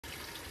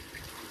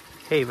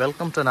Hey,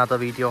 welcome to another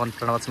video on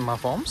PranavaSimha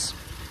Farms.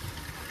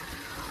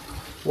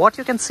 What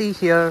you can see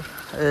here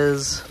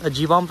is a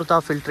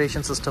Jeevamrutha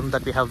filtration system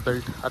that we have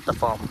built at the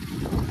farm.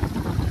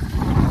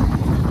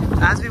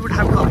 As we would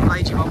have to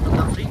apply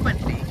Jeevamrutha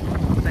frequently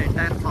to the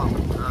entire farm,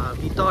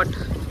 we thought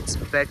it's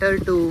better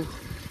to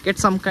get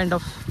some kind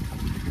of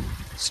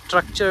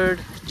structured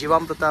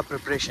Jeevamrutha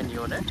preparation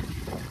unit.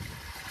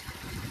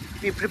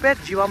 We prepared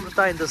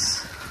Jeevamrutha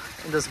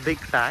in this big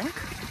tank.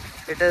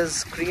 It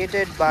is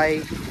created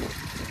by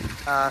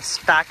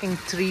stacking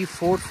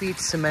 3-4 feet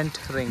cement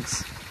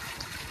rings.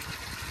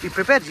 We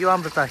prepare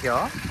Jeevamrutha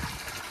here.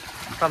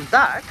 From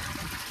that,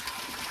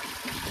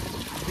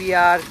 we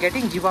are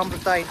getting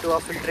Jeevamrutha into a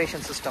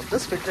filtration system.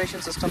 This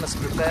filtration system is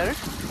prepared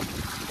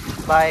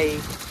by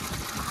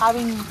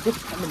having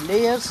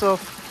layers of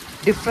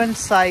different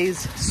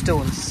size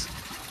stones.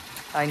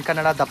 In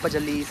Kannada,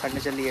 Dappajalli,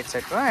 Sannajalli,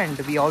 etc. And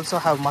we also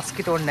have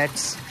mosquito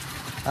nets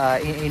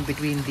in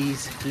between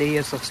these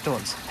layers of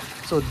stones.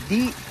 So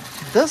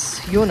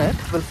this unit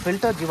will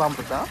filter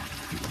Jeevamrutha,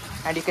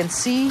 and you can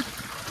see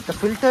the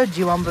filtered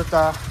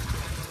Jeevamrutha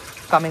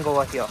coming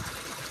over here.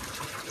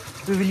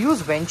 We will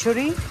use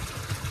Venturi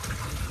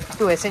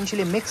to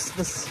essentially mix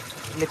this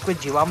liquid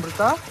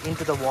Jeevamrutha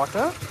into the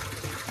water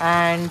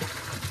and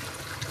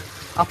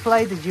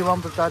apply the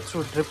Jeevamrutha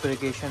through drip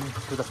irrigation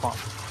to the farm.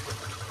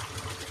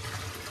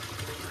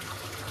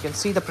 You can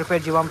see the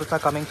prepared Jeevamrutha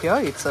coming here.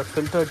 It's a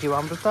filtered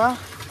Jeevamrutha.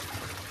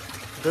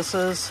 This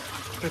is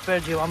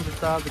prepared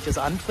Jeevamrutha which is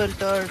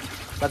unfiltered,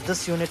 but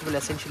this unit will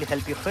essentially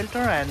help you filter,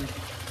 and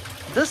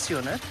this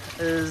unit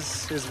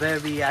is where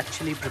we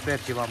actually prepare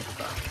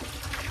Jeevamrutha.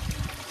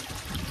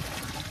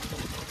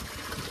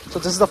 So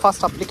this is the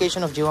first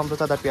application of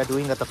Jeevamrutha that we are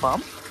doing at the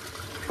farm.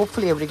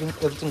 Hopefully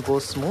everything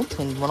goes smooth.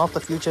 In one of the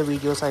future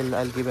videos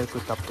I'll give a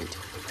quick update.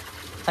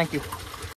 Thank you.